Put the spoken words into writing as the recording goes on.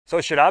So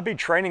should I be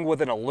training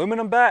with an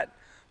aluminum bat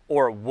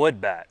or a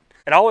wood bat?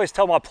 And I always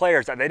tell my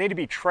players that they need to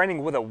be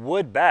training with a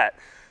wood bat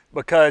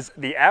because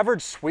the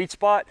average sweet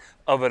spot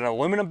of an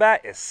aluminum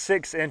bat is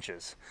 6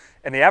 inches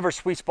and the average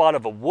sweet spot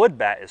of a wood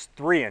bat is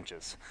 3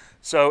 inches.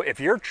 So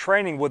if you're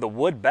training with a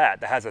wood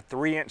bat that has a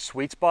 3-inch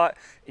sweet spot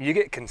and you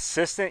get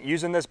consistent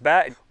using this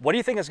bat, what do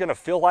you think it's gonna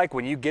feel like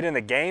when you get in the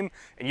game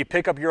and you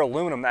pick up your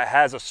aluminum that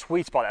has a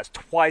sweet spot that's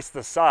twice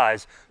the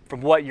size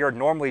from what you're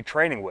normally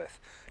training with?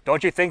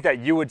 Don't you think that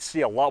you would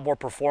see a lot more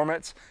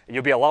performance and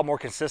you'll be a lot more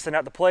consistent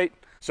at the plate?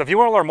 So if you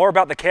want to learn more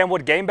about the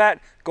Camwood Game Bat,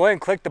 go ahead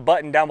and click the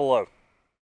button down below.